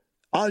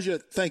Aja,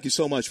 thank you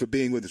so much for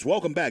being with us.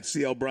 Welcome back to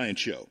CL Bryant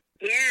Show.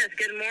 Yes,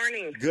 good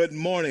morning. Good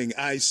morning.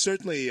 I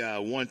certainly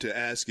want to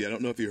ask you, I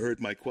don't know if you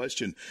heard my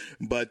question,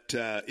 but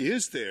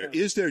is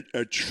there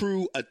a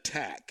true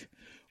attack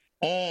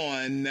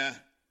on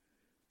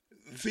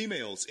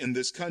females in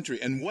this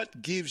country, and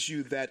what gives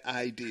you that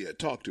idea?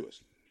 Talk to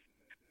us.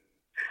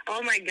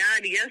 Oh, my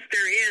God, yes,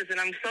 there is,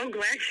 and I'm so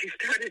glad you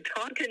started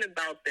talking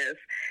about this.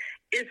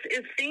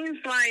 It seems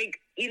like,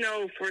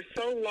 for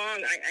so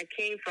long, I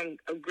came from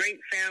a great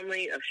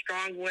family of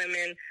strong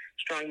women,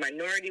 strong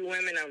minority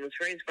women. I was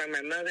raised by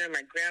my mother and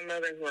my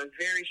grandmother, who are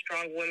very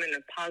strong women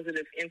and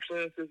positive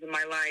influences in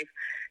my life.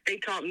 They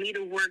taught me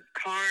to work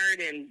hard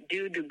and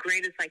do the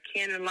greatest I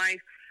can in life.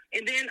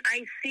 And then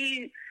I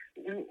see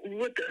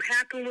what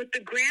happened with the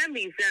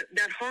Grammys,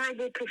 that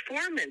horrible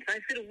performance. I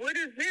said, what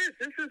is this?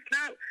 This is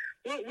not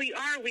what we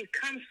are. We've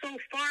come so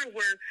far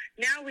where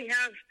now we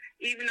have,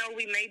 even though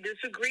we may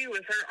disagree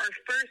with her, our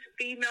first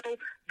female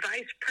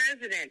vice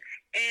president.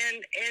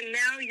 And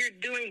now you're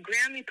doing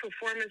Grammy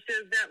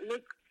performances that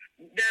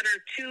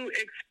are too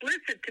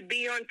explicit to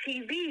be on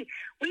TV.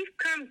 We've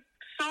come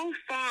so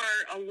far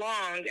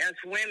along as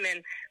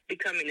women,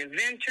 becoming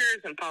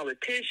inventors and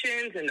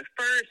politicians and the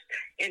first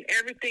in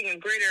everything and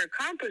greater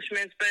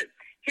accomplishments. But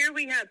here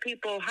we have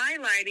people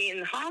highlighting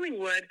in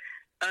Hollywood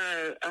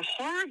a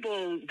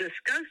horrible,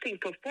 disgusting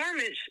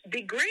performance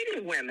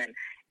degrading women.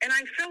 And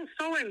I felt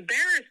so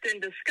embarrassed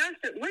and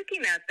disgusted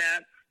looking at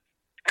that.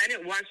 I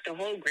didn't watch the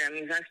whole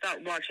Grammys. I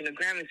stopped watching the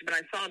Grammys, but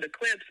I saw the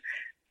clips.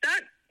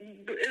 That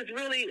is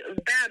really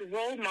a bad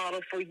role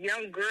model for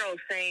young girls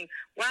saying,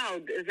 wow,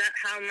 is that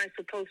how am I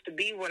supposed to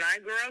be when I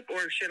grow up?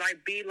 Or should I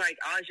be like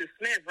Aja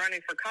Smith,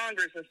 running for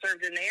Congress and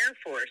served in the Air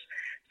Force?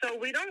 So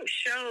we don't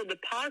show the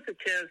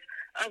positives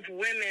of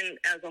women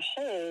as a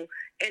whole,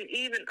 and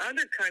even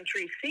other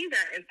countries see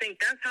that and think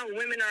that's how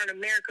women in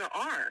America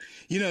are.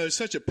 There's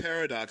such a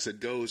paradox that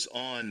goes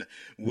on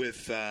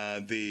with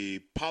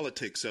the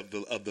politics of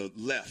the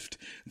left,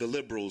 the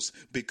liberals,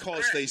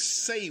 because they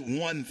say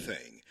one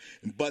thing,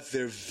 but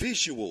their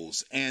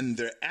visuals and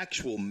their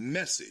actual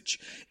message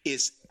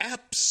is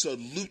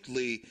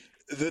absolutely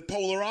the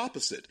polar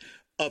opposite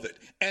of it.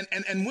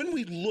 And when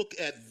we look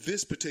at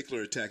this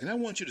particular attack, and I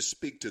want you to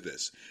speak to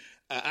this,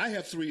 I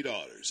have 3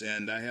 daughters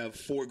and I have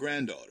 4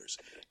 granddaughters.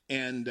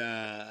 And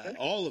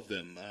all of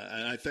them,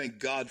 and I thank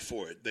God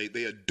for it,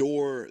 they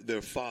adore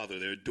their father,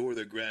 they adore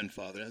their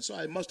grandfather. And so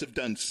I must have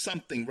done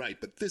something right.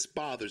 But this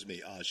bothers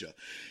me, Aja.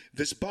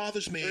 This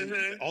bothers me.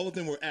 Mm-hmm. All of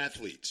them were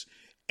athletes.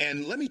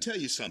 And let me tell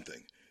you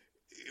something.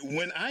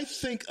 When I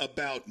think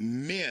about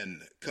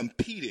men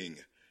competing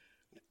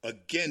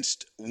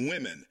against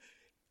women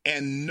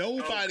and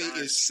nobody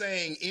is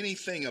saying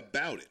anything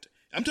about it,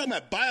 I'm talking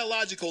about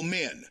biological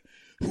men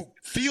who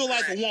feel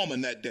like a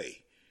woman that day.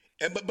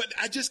 But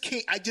I just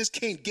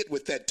can't get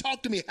with that.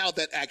 Talk to me how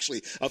that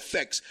actually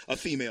affects a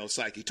female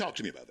psyche. Talk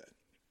to me about that.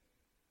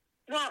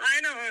 Well,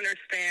 I don't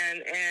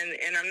understand,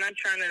 and I'm not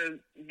trying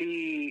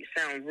to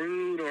sound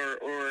rude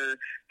or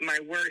my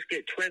words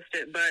get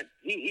twisted, but,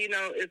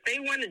 if they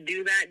want to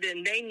do that,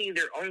 then they need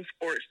their own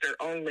sports, their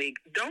own league.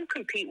 Don't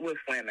compete with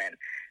women.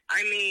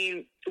 I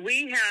mean,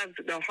 we have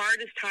the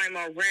hardest time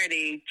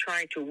already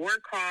trying to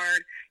work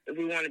hard if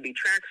we want to be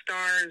track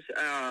stars,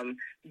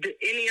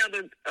 any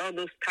other of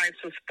those types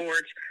of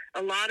sports.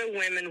 A lot of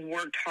women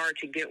worked hard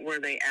to get where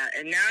they at.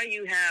 And now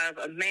you have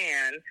a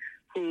man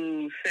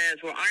who says,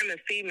 well, I'm a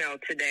female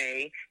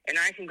today, and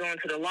I can go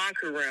into the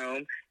locker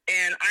room,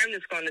 and I'm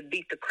just going to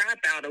beat the crap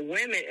out of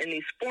women in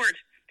these sports.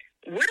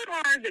 Where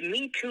are the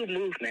Me Too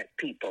movement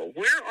people?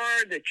 Where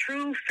are the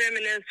true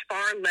feminist,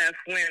 far-left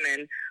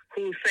women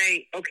who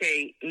say,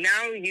 okay,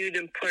 now you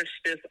done pushed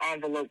this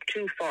envelope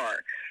too far.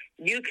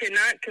 You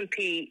cannot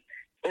compete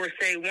or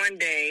say one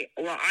day,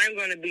 well, I'm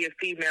going to be a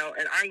female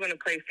and I'm going to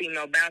play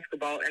female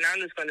basketball and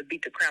I'm just going to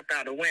beat the crap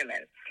out of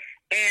women.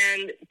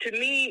 And to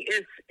me,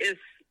 it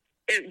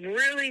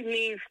really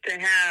needs to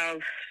have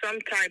some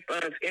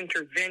type of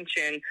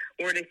intervention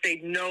where they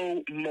say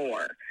no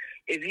more.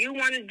 If you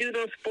want to do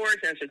those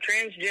sports as a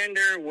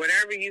transgender,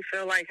 whatever you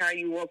feel like how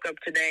you woke up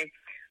today,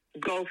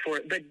 go for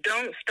it. But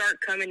don't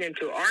start coming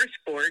into our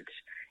sports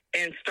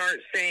and start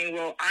saying,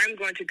 well, I'm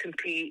going to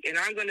compete and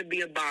I'm going to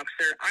be a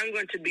boxer. I'm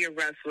going to be a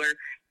wrestler.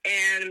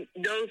 And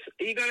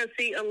you're going to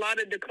see a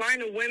lot of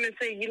decline of women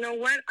say, you know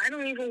what? I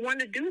don't even want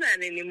to do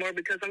that anymore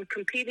because I'm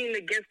competing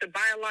against a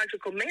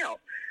biological male.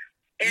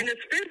 And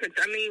it's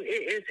physics. I mean,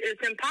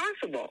 it's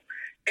impossible.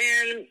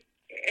 And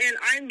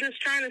I'm just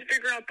trying to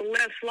figure out the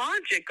left's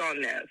logic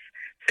on this,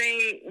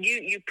 saying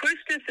you push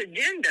this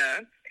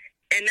agenda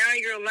and now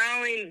you're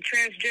allowing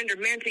transgender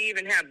men to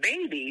even have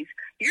babies.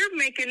 You're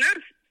making us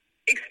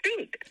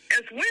extinct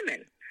as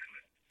women.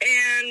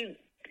 And,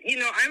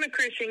 I'm a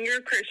Christian, you're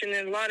a Christian,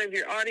 and a lot of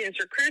your audience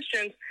are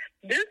Christians.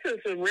 This is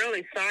a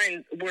really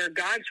sign where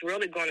God's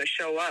really going to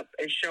show up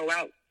and show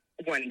out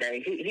one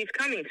day. He's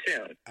coming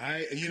soon.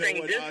 This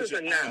is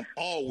enough.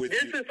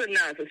 This is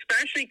enough,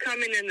 especially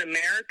coming in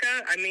America.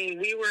 I mean,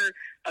 we were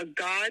a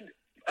God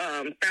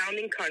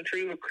founding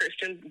country with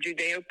Christian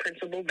Judeo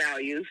principle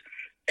values.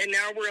 And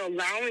now we're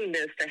allowing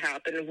this to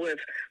happen with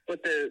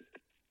the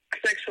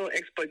sexual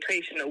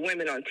exploitation of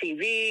women on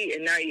TV,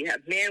 and now you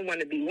have men want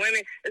to be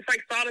women. It's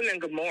like Sodom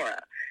and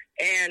Gomorrah.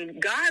 And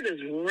God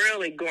is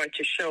really going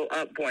to show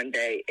up one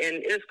day,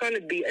 and it's going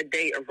to be a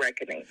day of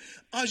reckoning.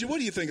 Aja, what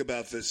do you think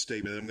about this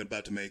statement that I'm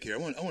about to make here? I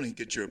want to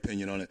get your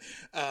opinion on it.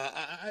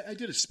 I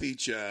did a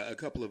speech a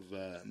couple of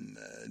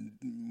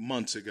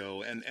months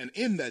ago, and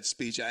in that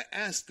speech, I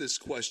asked this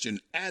question,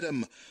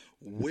 Adam,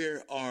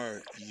 where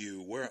are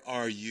you? Where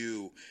are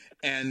you?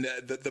 And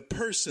the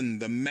person,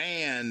 the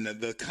man,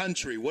 the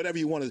country, whatever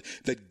you want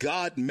to, that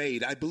God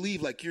made, I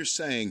believe, like you're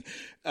saying,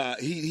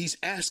 he's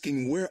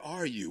asking, where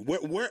are you?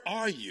 Where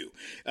are you?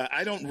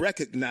 I don't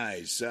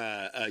recognize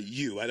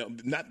you.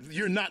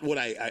 You're not what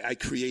I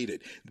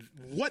created.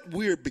 What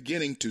we're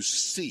beginning to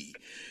see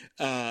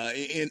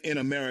in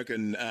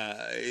American,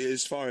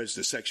 as far as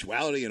the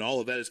sexuality and all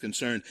of that is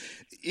concerned,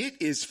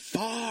 it is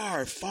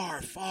far,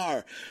 far,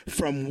 far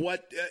from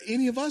what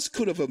any of us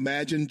could have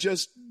imagined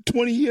just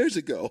 20 years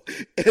ago,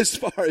 as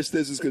far as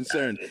this is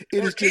concerned.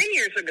 Or 10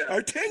 years ago.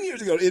 Or 10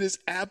 years ago. It is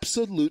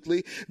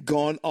absolutely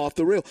gone off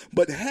the rail.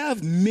 But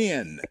have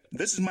men,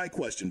 this is my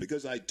question,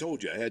 because I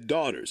told you I had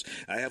daughters.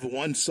 I have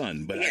one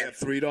son, but yes. I have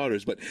 3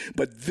 daughters. But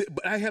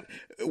I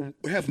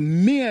have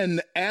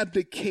men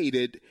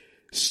abdicated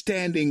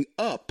standing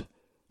up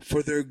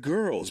for their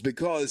girls,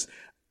 because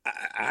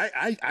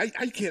I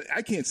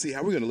can't see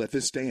how we're going to let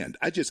this stand.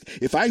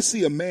 If I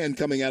see a man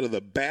coming out of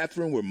the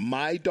bathroom where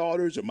my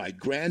daughters or my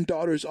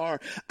granddaughters are,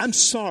 I'm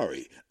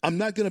sorry. I'm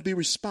not going to be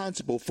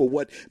responsible for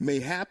what may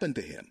happen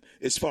to him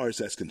as far as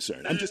that's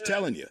concerned. I'm just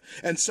telling you.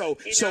 And so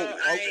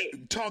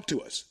talk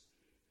to us.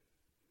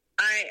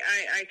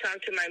 I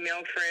talk to my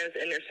male friends,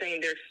 and they're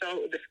saying they're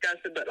so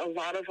disgusted, but a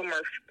lot of them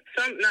are,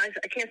 I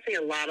can't say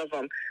a lot of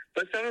them,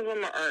 but some of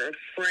them are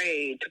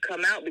afraid to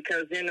come out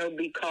because then they'll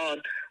be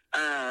called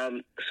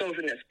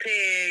chauvinist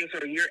pigs,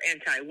 or you're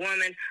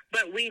anti-woman.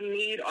 But we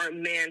need our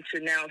men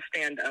to now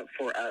stand up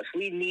for us.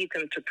 We need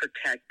them to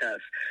protect us.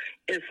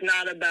 It's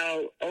not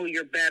about, oh,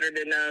 you're better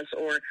than us,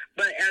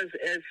 but as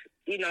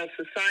you know,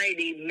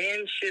 society,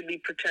 men should be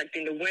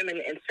protecting the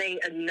women and saying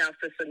enough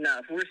is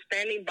enough. We're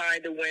standing by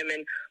the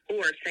women who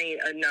are saying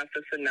enough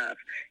is enough.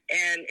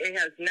 And it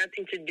has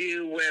nothing to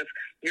do with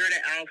you're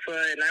the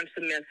alpha and I'm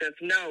submissive.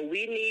 No,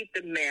 we need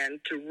the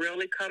men to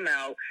really come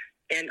out,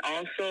 and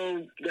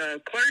also the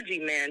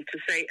clergymen, to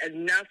say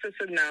enough is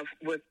enough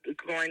with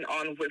going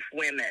on with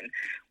women.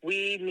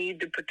 We need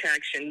the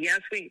protection.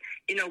 Yes, we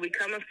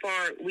come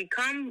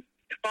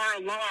far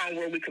along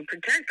where we can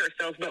protect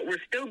ourselves, but we're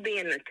still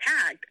being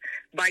attacked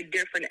by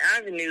different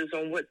avenues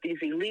on what these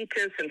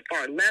elitists and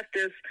far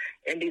leftists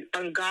and these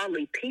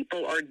ungodly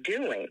people are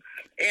doing.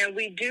 And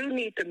we do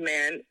need the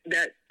men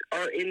that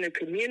are in the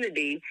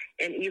community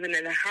and even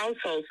in the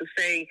households to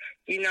say,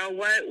 you know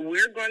what,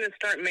 we're going to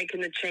start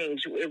making a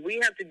change. If we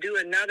have to do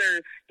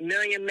another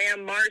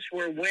million-man march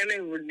where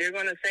women, they're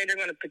going to say they're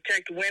going to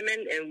protect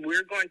women, and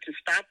we're going to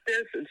stop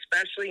this,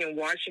 especially in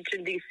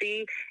Washington,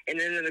 D.C.,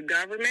 and in the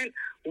government,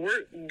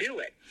 do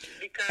it.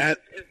 Because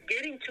it's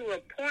getting to a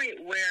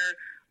point where,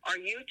 are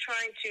you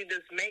trying to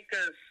just make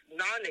us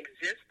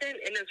non-existent?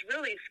 And it's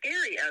really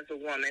scary as a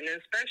woman,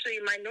 and especially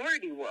a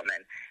minority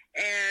woman.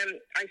 And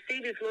I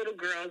see these little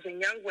girls and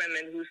young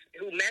women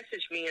who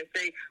message me and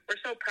say, we're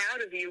so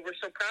proud of you,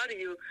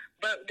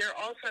 but they're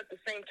also at the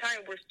same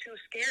time, we're too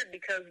scared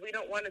because we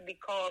don't want to be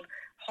called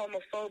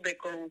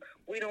homophobic, or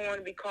we don't want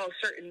to be called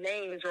certain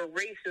names or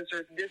racist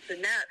or this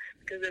and that,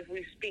 because if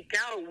we speak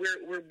out,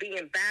 we're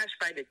being bashed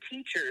by the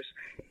teachers.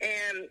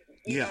 And,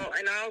 you know,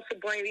 and I also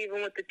blame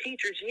even with the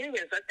teachers'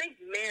 unions. I think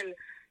men,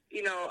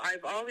 you know,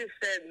 I've always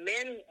said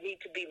men need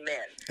to be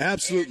men.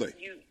 Absolutely.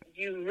 And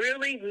you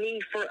really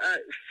need for us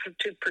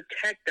to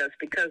protect us,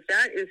 because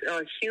that is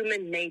our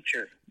human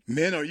nature.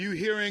 Men, are you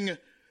hearing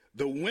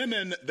the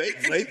women?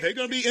 They're going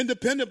to be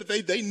independent, but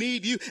they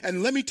need you.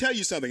 And let me tell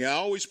you something. I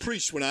always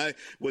preached when I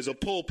was a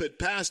pulpit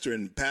pastor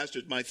and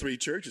pastored my 3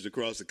 churches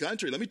across the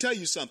country. Let me tell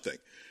you something.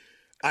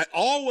 I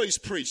always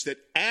preached that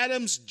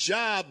Adam's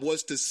job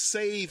was to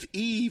save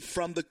Eve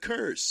from the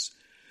curse.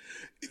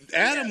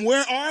 Adam,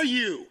 where are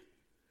you?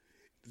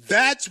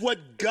 That's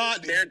what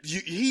God,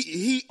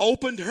 he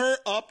opened her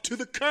up to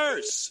the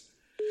curse.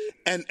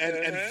 And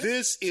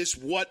this is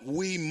what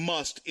we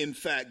must, in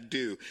fact,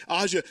 do.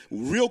 Aja,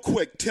 real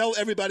quick, tell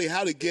everybody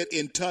how to get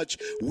in touch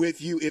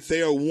with you if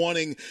they are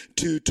wanting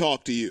to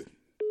talk to you.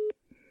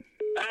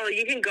 Oh,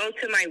 you can go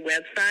to my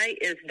website.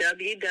 It's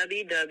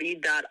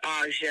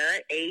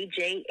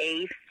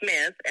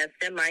www.AjaSmith,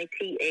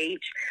 SMITH,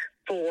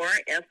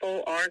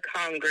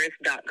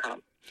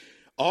 Congress.com.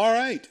 All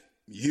right.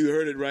 You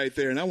heard it right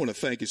there, and I want to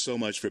thank you so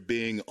much for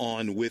being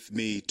on with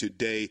me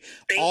today.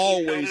 Thank you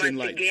so much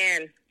enlightened.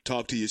 again.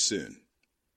 Talk to you soon.